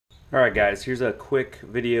Alright guys, here's a quick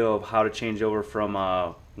video of how to change over from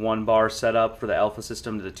a 1-bar setup for the Alpha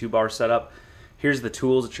system to the 2-bar setup. Here's the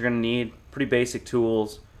tools that you're going to need. Pretty basic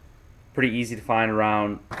tools, pretty easy to find,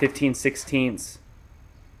 around 15/16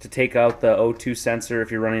 to take out the O2 sensor if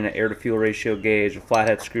you're running an air-to-fuel ratio gauge, a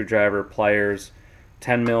flathead screwdriver, pliers,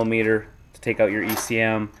 10mm to take out your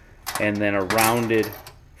ECM, and then a rounded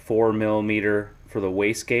 4mm for the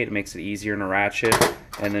wastegate. It makes it easier in a ratchet,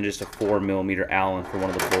 and then just a 4mm Allen for one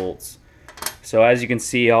of the bolts. So as you can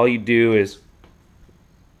see, all you do is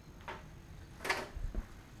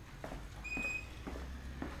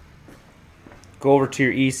go over to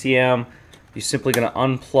your ECM. You're simply going to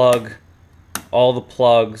unplug all the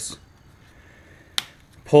plugs,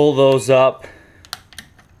 pull those up.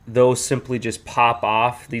 Those simply just pop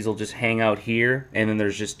off. These will just hang out here, and then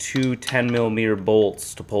there's just two 10mm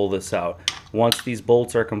bolts to pull this out. Once these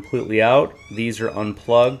bolts are completely out, these are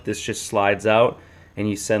unplugged. This just slides out and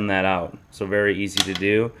you send that out. So very easy to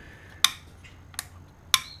do.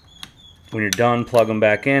 When you're done, plug them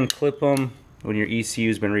back in, clip them. When your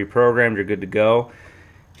ECU's been reprogrammed, you're good to go.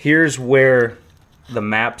 Here's where the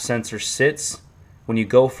map sensor sits. When you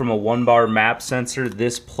go from a 1-bar map sensor,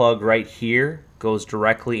 this plug right here goes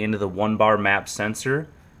directly into the 1-bar map sensor.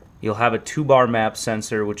 You'll have a 2-bar map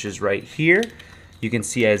sensor, which is right here. You can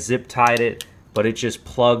see I zip tied it, but it just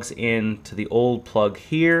plugs into the old plug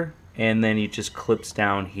here, and then it just clips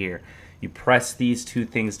down here. You press these two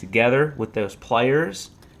things together with those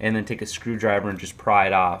pliers, and then take a screwdriver and just pry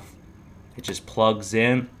it off. It just plugs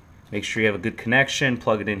in. Make sure you have a good connection,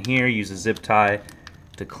 plug it in here, use a zip tie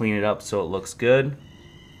to clean it up so it looks good.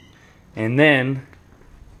 And then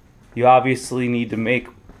you obviously need to make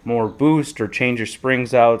more boost or change your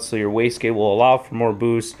springs out so your wastegate will allow for more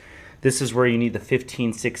boost. This is where you need the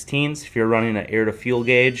 15/16 if you're running an air-to-fuel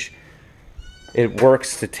gauge. It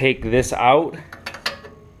works to take this out,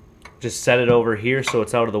 just set it over here so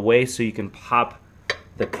it's out of the way, so you can pop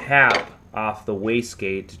the cap off the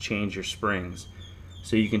wastegate to change your springs.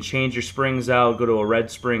 So you can change your springs out, go to a red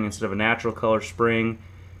spring instead of a natural color spring.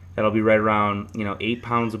 That'll be right around 8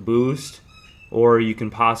 pounds of boost. Or you can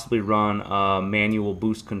possibly run a manual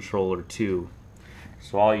boost controller too.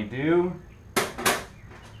 So all you do,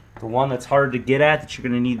 the one that's hard to get at that you're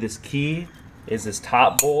going to need this key is this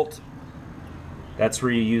top bolt. That's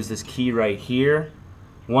where you use this key right here.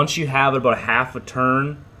 Once you have it about half a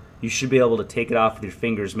turn, you should be able to take it off with your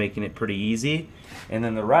fingers, making it pretty easy. And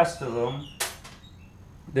then the rest of them,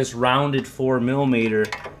 this rounded 4mm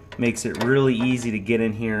makes it really easy to get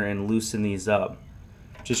in here and loosen these up.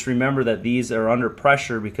 Just remember that these are under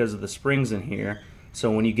pressure because of the springs in here.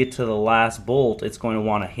 So when you get to the last bolt, it's going to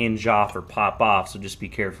want to hinge off or pop off. So just be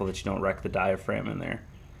careful that you don't wreck the diaphragm in there.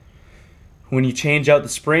 When you change out the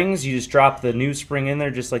springs, you just drop the new spring in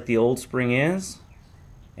there just like the old spring is.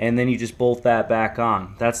 And then you just bolt that back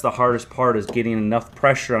on. That's the hardest part, is getting enough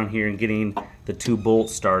pressure on here and getting the two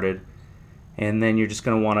bolts started. And then you're just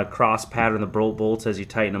going to want to cross pattern the bolts as you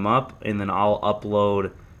tighten them up. And then I'll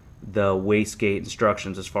upload the wastegate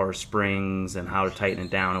instructions as far as springs and how to tighten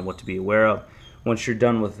it down and what to be aware of. Once you're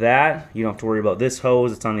done with that, you don't have to worry about this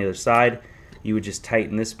hose. It's on the other side. You would just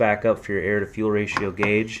tighten this back up for your air to fuel ratio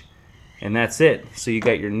gauge, and that's it. So you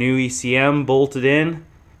got your new ECM bolted in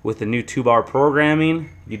with the new 2-bar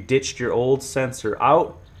programming. You ditched your old sensor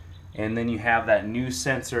out, and then you have that new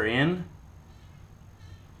sensor in.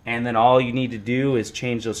 And then all you need to do is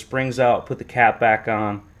change those springs out, put the cap back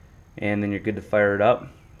on, and then you're good to fire it up.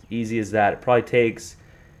 Easy as that. It probably takes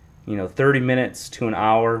 30 minutes to an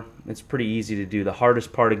hour. It's pretty easy to do. The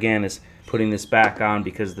hardest part again is putting this back on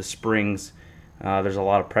because the springs, there's a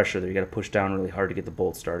lot of pressure there. You got to push down really hard to get the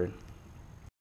bolt started.